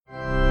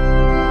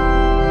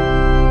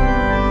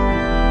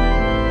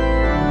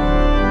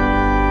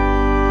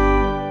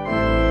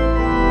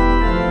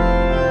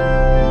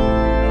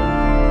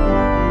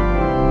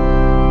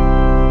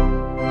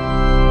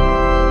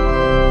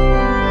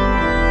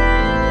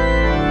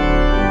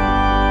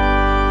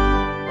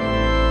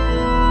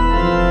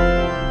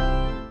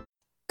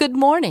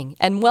morning,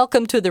 and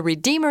welcome to the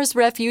Redeemer's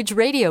Refuge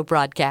radio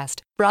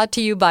broadcast, brought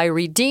to you by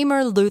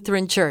Redeemer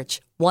Lutheran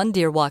Church, 1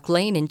 Deer Walk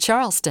Lane in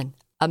Charleston,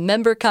 a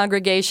member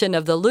congregation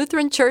of the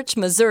Lutheran Church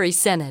Missouri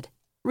Synod.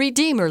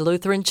 Redeemer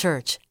Lutheran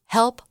Church,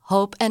 help,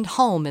 hope, and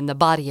home in the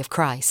body of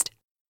Christ.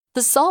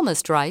 The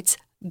psalmist writes,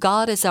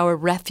 God is our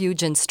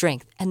refuge and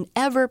strength, an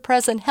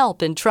ever-present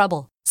help in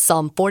trouble.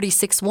 Psalm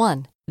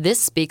 46:1.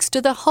 This speaks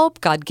to the hope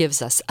God gives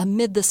us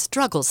amid the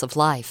struggles of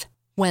life.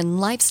 When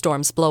life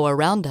storms blow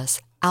around us,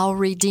 our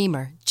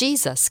Redeemer,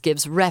 Jesus,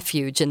 gives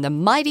refuge in the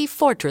mighty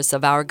fortress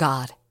of our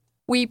God.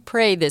 We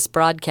pray this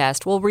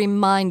broadcast will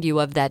remind you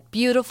of that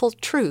beautiful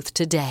truth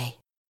today.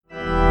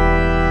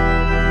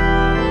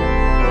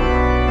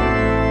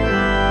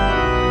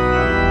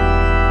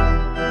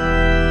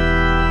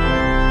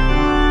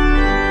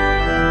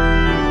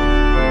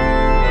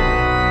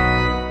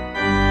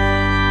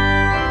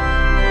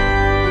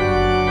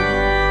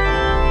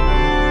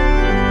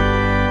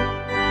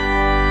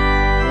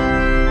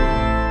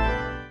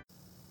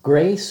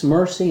 Grace,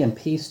 mercy, and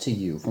peace to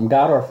you from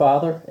God our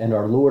Father and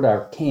our Lord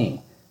our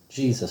King,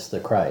 Jesus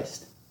the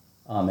Christ.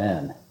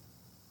 Amen.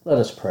 Let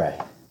us pray.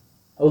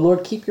 O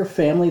Lord, keep your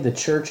family, the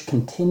church,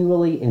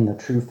 continually in the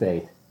true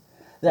faith,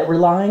 that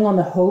relying on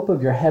the hope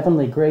of your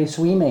heavenly grace,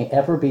 we may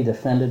ever be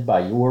defended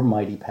by your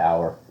mighty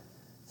power.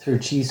 Through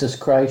Jesus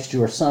Christ,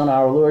 your Son,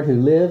 our Lord, who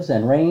lives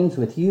and reigns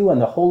with you and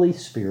the Holy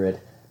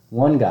Spirit,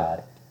 one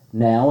God,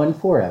 now and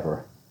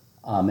forever.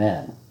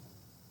 Amen.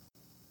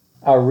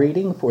 Our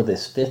reading for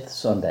this fifth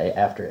Sunday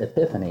after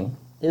Epiphany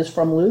is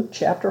from Luke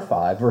chapter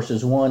 5,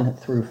 verses 1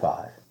 through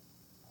 5.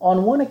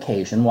 On one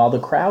occasion, while the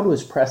crowd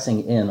was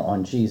pressing in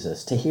on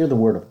Jesus to hear the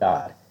word of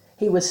God,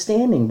 he was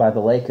standing by the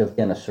lake of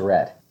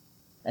Gennesaret,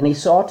 and he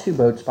saw two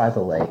boats by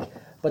the lake,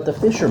 but the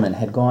fishermen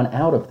had gone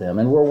out of them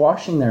and were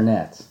washing their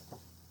nets.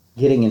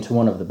 Getting into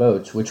one of the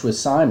boats, which was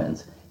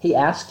Simon's, he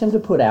asked him to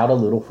put out a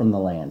little from the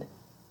land,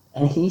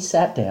 and he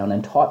sat down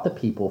and taught the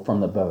people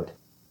from the boat.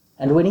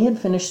 And when he had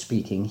finished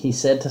speaking, he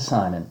said to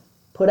Simon,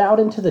 Put out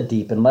into the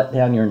deep and let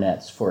down your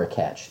nets for a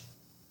catch.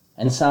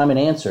 And Simon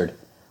answered,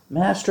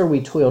 Master,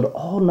 we toiled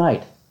all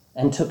night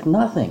and took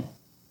nothing,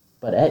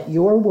 but at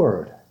your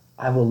word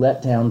I will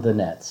let down the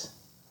nets.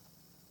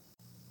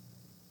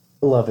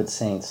 Beloved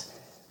saints,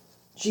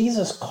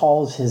 Jesus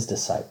calls his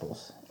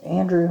disciples,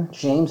 Andrew,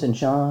 James, and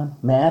John,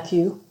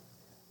 Matthew.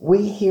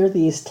 We hear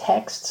these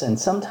texts and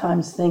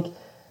sometimes think,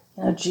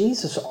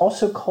 Jesus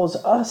also calls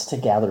us to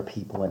gather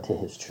people into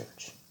his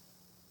church.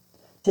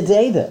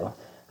 Today, though,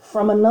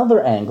 from another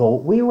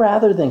angle, we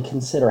rather than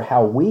consider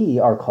how we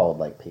are called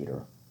like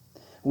Peter,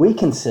 we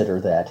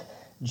consider that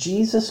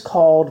Jesus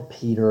called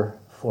Peter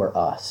for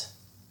us,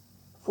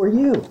 for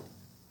you.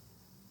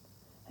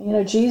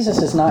 Jesus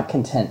is not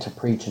content to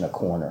preach in a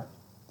corner.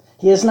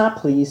 He is not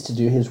pleased to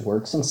do his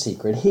works in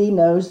secret. He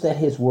knows that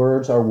his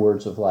words are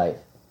words of life.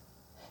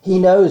 He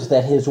knows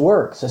that his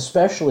works,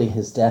 especially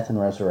his death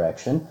and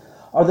resurrection,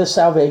 are the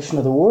salvation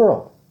of the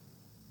world.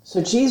 So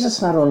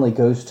Jesus not only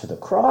goes to the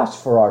cross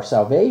for our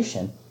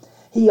salvation,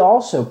 he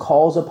also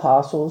calls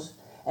apostles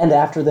and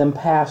after them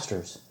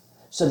pastors,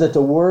 so that the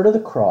word of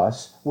the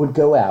cross would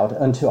go out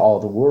unto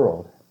all the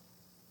world.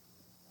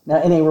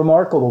 Now, in a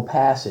remarkable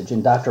passage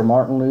in Dr.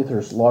 Martin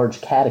Luther's Large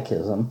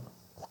Catechism,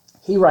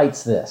 he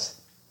writes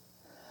this,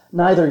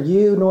 Neither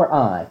you nor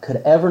I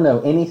could ever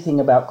know anything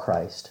about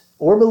Christ,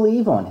 or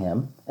believe on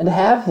him, and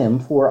have him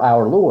for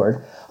our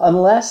Lord,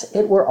 unless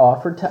it were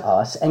offered to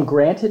us and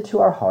granted to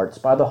our hearts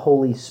by the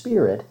Holy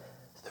Spirit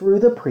through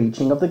the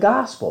preaching of the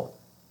gospel.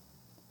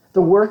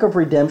 The work of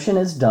redemption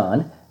is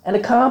done and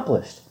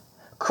accomplished.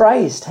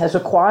 Christ has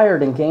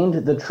acquired and gained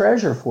the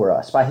treasure for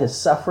us by his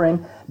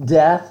suffering,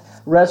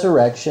 death,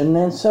 resurrection,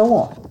 and so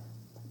on.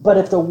 But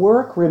if the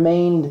work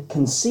remained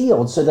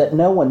concealed so that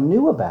no one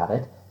knew about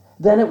it,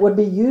 then it would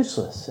be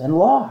useless and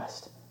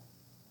lost.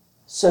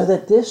 So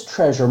that this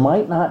treasure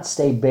might not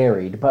stay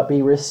buried, but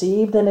be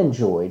received and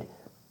enjoyed,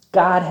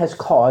 God has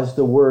caused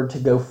the word to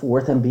go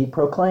forth and be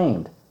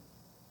proclaimed.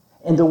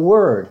 In the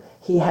word,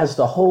 he has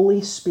the Holy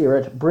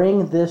Spirit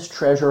bring this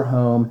treasure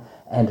home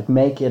and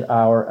make it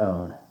our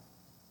own.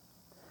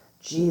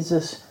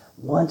 Jesus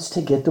wants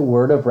to get the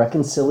word of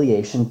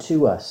reconciliation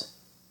to us.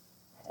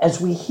 As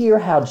we hear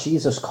how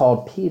Jesus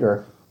called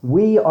Peter,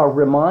 we are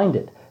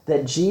reminded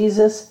that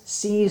Jesus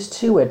sees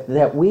to it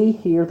that we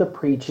hear the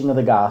preaching of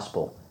the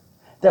gospel,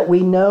 that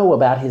we know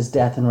about his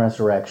death and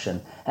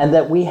resurrection, and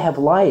that we have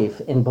life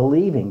in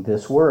believing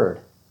this word.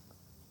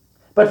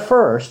 But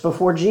first,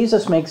 before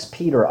Jesus makes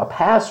Peter a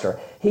pastor,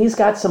 he's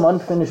got some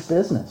unfinished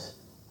business.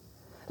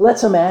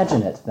 Let's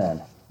imagine it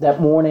then. That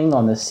morning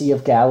on the Sea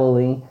of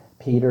Galilee,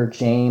 Peter,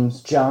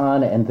 James,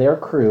 John, and their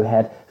crew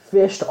had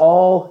fished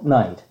all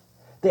night.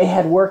 They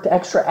had worked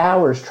extra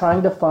hours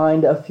trying to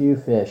find a few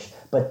fish,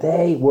 but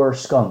they were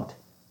skunked.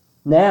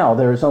 Now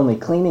there's only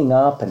cleaning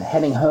up and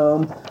heading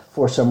home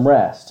for some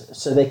rest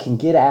so they can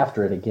get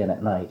after it again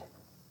at night.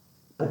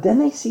 But then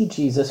they see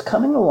Jesus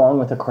coming along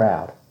with a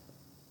crowd.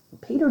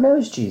 Peter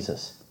knows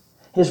Jesus.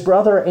 His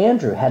brother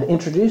Andrew had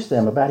introduced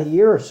them about a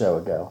year or so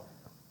ago.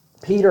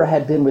 Peter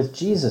had been with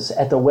Jesus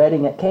at the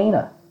wedding at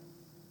Cana.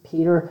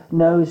 Peter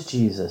knows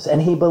Jesus,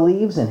 and he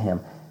believes in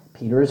him.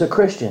 Peter is a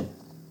Christian.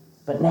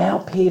 But now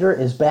Peter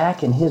is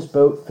back in his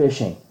boat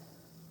fishing.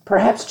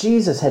 Perhaps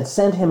Jesus had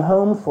sent him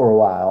home for a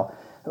while.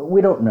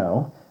 We don't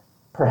know.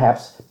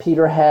 Perhaps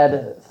Peter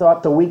had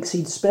thought the weeks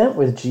he'd spent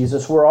with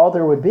Jesus were all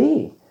there would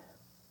be.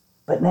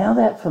 But now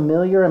that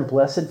familiar and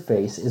blessed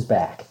face is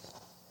back.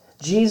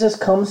 Jesus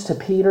comes to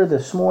Peter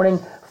this morning,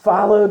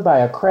 followed by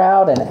a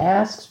crowd, and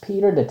asks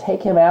Peter to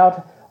take him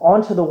out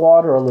onto the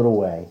water a little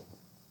way.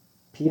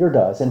 Peter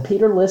does, and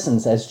Peter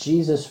listens as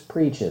Jesus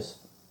preaches.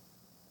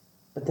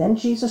 But then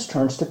Jesus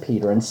turns to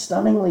Peter and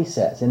stunningly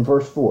says in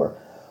verse 4,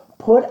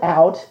 "Put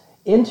out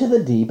into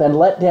the deep and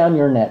let down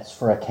your nets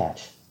for a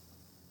catch."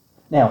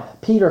 Now,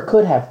 Peter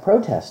could have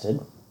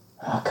protested,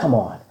 "Oh, come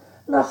on,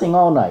 nothing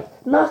all night,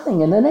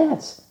 nothing in the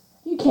nets.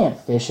 You can't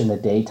fish in the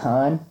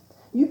daytime.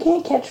 You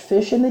can't catch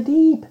fish in the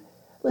deep.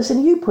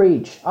 Listen, you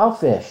preach, I'll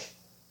fish."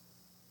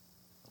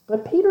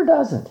 But Peter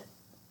doesn't.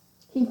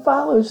 He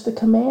follows the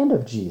command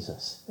of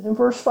Jesus. And in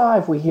verse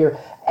 5 we hear,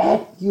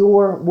 "At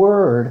your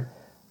word,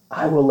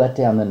 I will let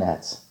down the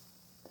nets."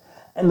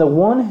 And the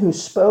one who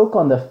spoke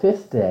on the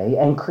 5th day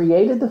and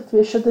created the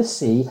fish of the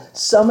sea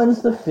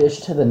summons the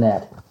fish to the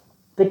net.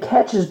 The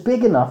catch is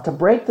big enough to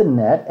break the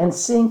net and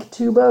sink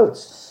 2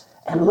 boats.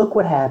 And look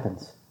what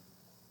happens.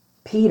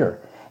 Peter,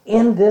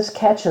 in this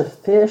catch of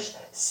fish,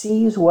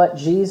 sees what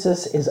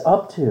Jesus is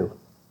up to,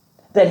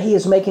 that he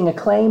is making a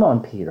claim on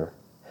Peter.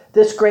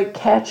 This great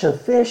catch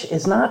of fish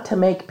is not to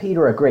make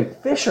Peter a great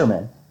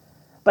fisherman,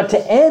 but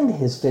to end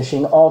his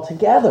fishing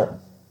altogether.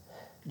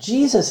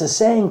 Jesus is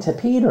saying to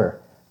Peter,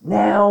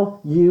 "Now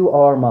you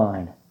are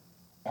mine."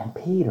 And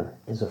Peter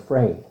is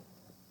afraid.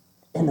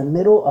 In the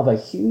middle of a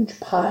huge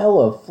pile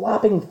of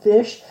flopping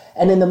fish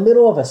and in the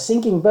middle of a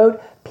sinking boat,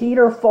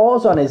 Peter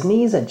falls on his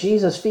knees at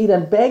Jesus' feet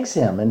and begs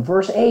him in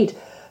verse 8,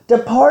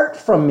 "Depart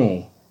from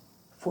me,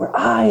 for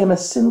I am a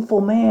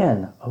sinful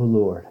man, O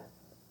Lord."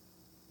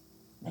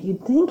 Now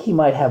you'd think he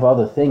might have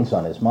other things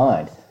on his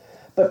mind,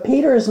 but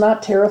Peter is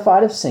not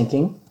terrified of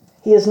sinking.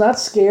 He is not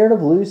scared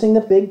of losing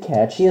the big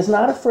catch. He is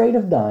not afraid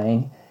of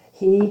dying.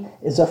 He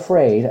is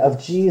afraid of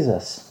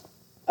Jesus,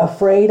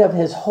 afraid of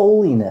his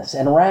holiness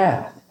and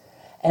wrath,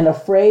 and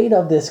afraid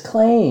of this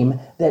claim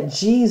that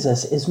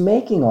Jesus is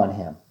making on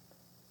him.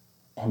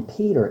 And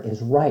Peter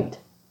is right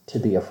to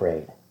be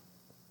afraid.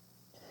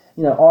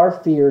 You know, our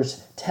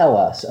fears tell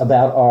us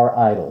about our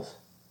idols.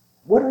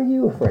 What are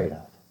you afraid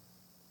of?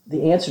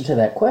 The answer to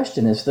that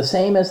question is the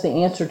same as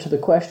the answer to the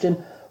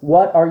question,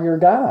 what are your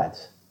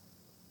gods?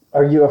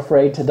 Are you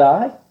afraid to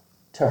die,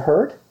 to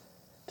hurt,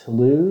 to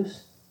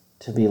lose,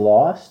 to be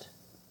lost?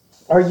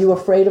 Are you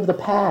afraid of the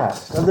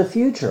past, of the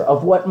future,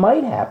 of what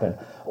might happen,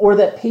 or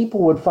that people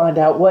would find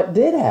out what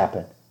did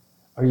happen?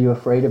 Are you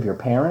afraid of your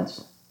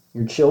parents,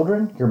 your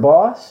children, your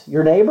boss,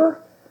 your neighbor?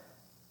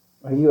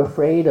 Are you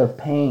afraid of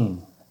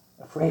pain,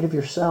 afraid of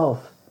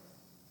yourself,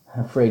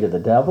 afraid of the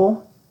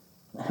devil?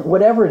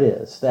 Whatever it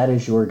is, that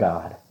is your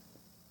God.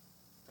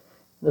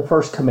 The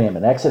first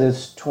commandment,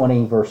 Exodus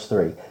 20, verse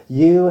 3,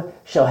 "You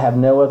shall have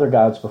no other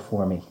gods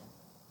before me,"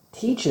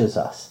 teaches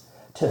us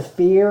to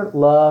fear,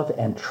 love,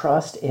 and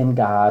trust in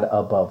God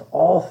above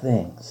all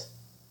things.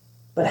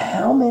 But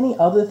how many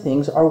other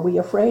things are we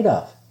afraid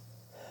of?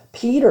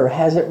 Peter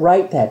has it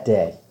right that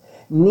day.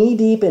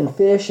 Knee-deep in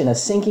fish in a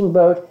sinking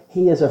boat,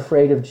 he is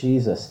afraid of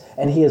Jesus,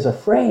 and he is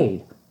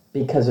afraid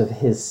because of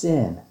his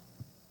sin.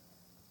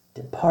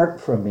 "Depart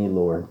from me,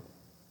 Lord.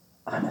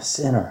 I'm a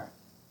sinner."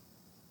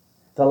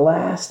 The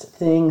last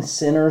thing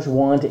sinners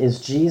want is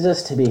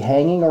Jesus to be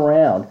hanging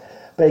around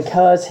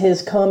because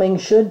his coming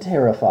should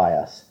terrify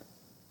us.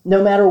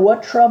 No matter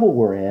what trouble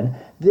we're in,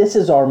 this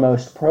is our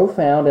most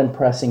profound and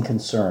pressing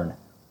concern.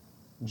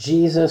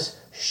 Jesus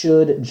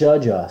should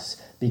judge us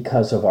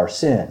because of our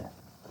sin.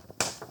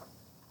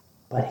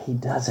 But he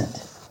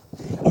doesn't.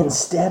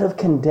 Instead of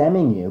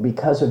condemning you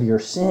because of your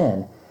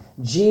sin,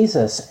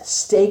 Jesus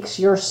stakes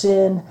your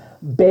sin,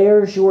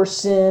 bears your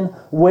sin,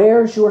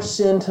 wears your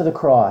sin to the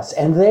cross,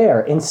 and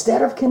there,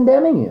 instead of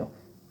condemning you,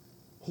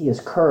 he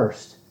is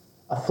cursed,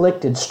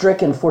 afflicted,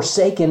 stricken,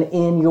 forsaken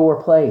in your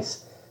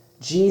place.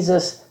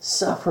 Jesus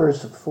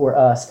suffers for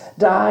us,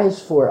 dies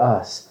for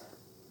us,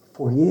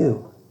 for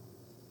you.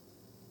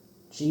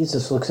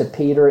 Jesus looks at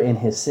Peter in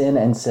his sin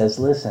and says,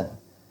 listen,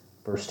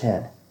 verse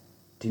 10,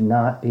 "Do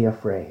not be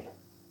afraid."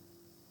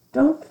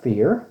 Don't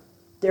fear.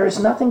 There is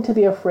nothing to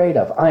be afraid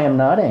of. I am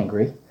not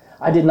angry.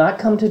 I did not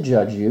come to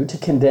judge you, to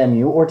condemn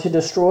you, or to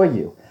destroy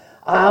you.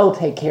 I'll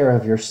take care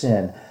of your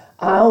sin.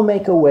 I'll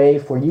make a way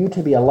for you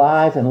to be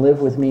alive and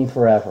live with me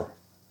forever.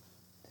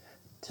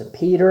 To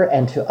Peter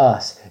and to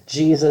us,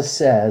 Jesus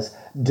says,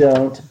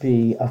 don't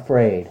be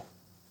afraid.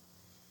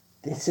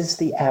 This is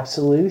the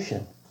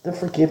absolution, the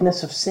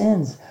forgiveness of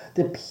sins,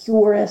 the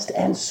purest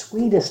and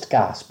sweetest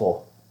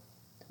gospel.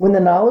 When the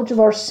knowledge of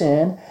our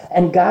sin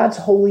and God's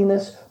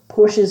holiness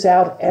pushes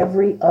out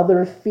every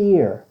other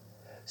fear,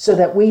 so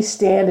that we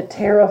stand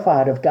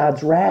terrified of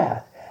God's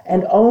wrath,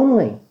 and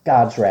only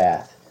God's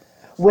wrath.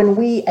 When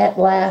we at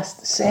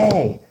last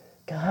say,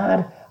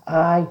 God,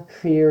 I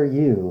fear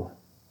you,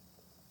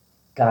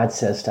 God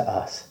says to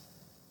us,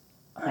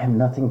 I am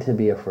nothing to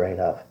be afraid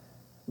of.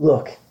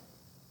 Look,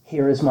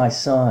 here is my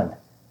Son,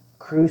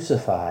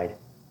 crucified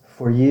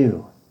for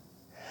you.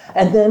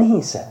 And then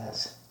he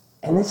says,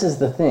 and this is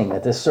the thing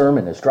that this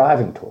sermon is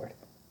driving toward,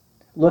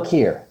 look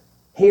here,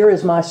 here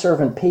is my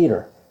servant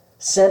Peter,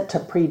 sent to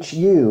preach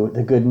you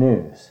the good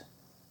news.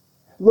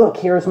 Look,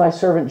 here is my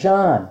servant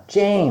John,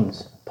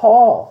 James,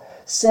 Paul,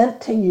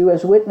 sent to you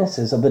as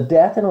witnesses of the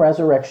death and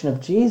resurrection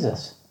of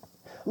Jesus.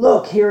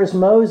 Look, here is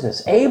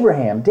Moses,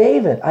 Abraham,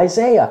 David,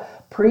 Isaiah,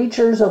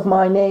 preachers of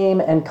my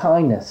name and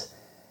kindness.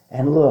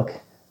 And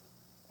look,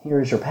 here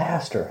is your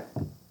pastor,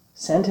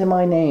 sent in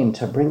my name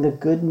to bring the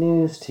good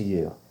news to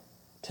you,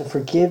 to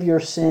forgive your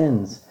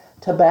sins,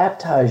 to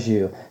baptize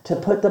you, to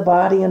put the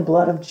body and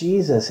blood of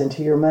Jesus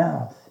into your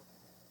mouth.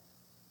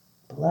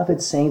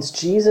 Beloved saints,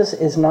 Jesus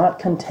is not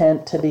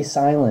content to be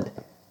silent.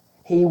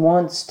 He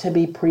wants to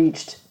be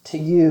preached to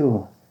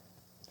you.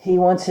 He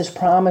wants his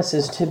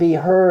promises to be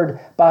heard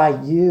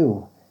by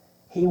you.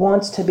 He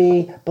wants to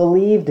be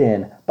believed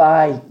in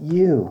by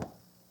you.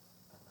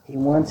 He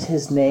wants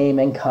his name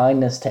and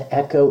kindness to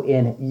echo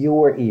in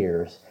your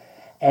ears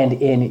and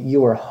in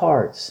your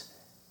hearts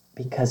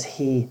because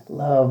he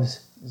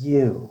loves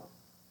you.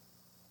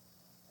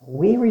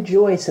 We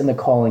rejoice in the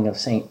calling of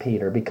St.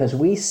 Peter because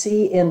we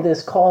see in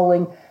this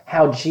calling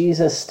how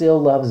Jesus still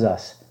loves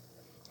us.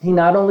 He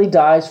not only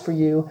dies for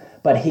you,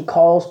 but he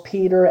calls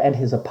Peter and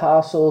his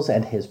apostles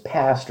and his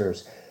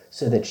pastors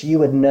so that you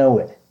would know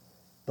it,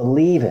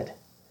 believe it,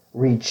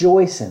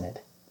 rejoice in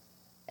it,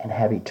 and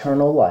have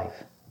eternal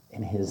life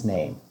in his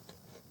name.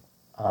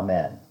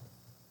 Amen.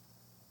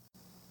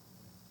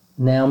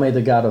 Now may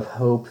the God of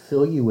hope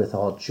fill you with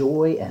all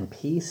joy and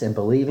peace in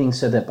believing,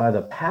 so that by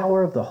the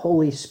power of the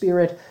Holy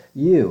Spirit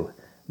you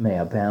may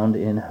abound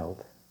in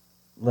hope.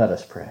 Let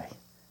us pray.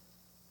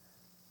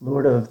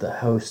 Lord of the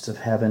hosts of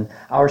heaven,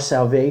 our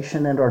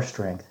salvation and our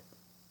strength,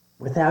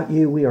 without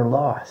you we are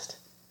lost.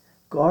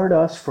 Guard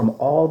us from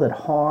all that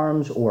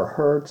harms or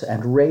hurts,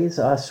 and raise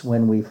us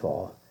when we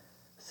fall.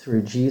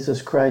 Through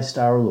Jesus Christ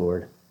our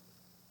Lord.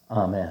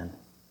 Amen.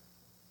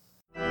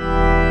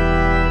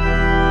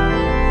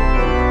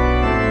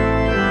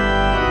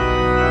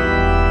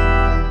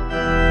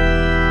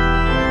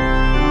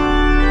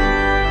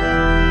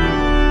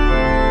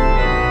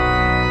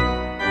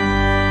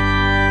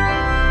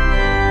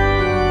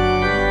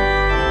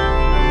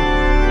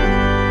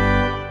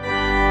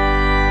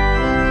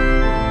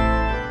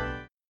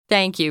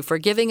 Thank you for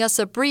giving us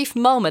a brief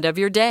moment of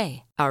your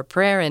day. Our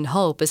prayer and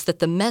hope is that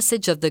the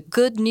message of the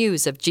good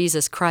news of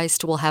Jesus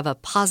Christ will have a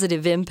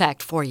positive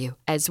impact for you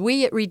as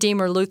we at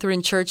Redeemer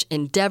Lutheran Church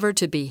endeavor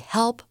to be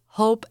help,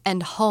 hope,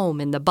 and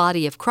home in the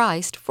body of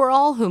Christ for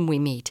all whom we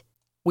meet.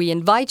 We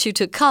invite you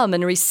to come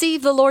and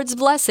receive the Lord's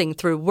blessing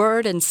through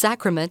word and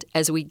sacrament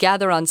as we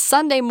gather on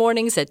Sunday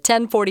mornings at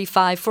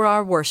 10:45 for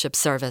our worship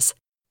service.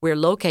 We're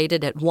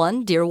located at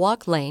 1 Deer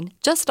Walk Lane,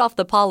 just off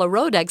the Paula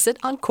Road exit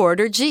on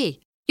Corridor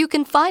G. You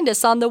can find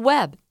us on the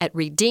web at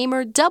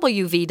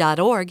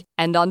redeemerwv.org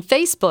and on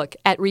Facebook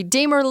at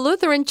Redeemer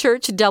Lutheran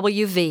Church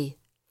WV.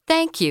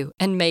 Thank you,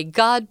 and may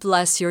God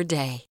bless your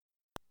day.